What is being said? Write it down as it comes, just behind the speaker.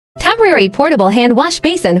Temporary Portable Hand Wash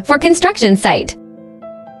Basin for Construction Site.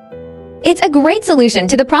 It's a great solution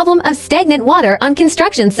to the problem of stagnant water on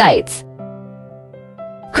construction sites.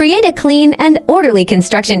 Create a clean and orderly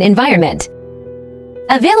construction environment.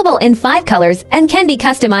 Available in 5 colors and can be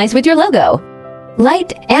customized with your logo.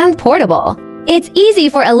 Light and portable. It's easy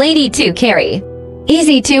for a lady to carry.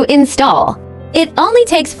 Easy to install. It only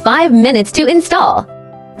takes 5 minutes to install.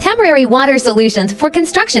 Temporary water solutions for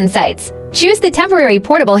construction sites. Choose the Temporary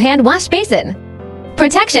Portable Hand Wash Basin.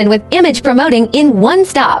 Protection with image promoting in one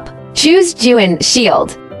stop. Choose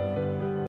𝐬𝐢𝐭𝐫𝐮𝐜.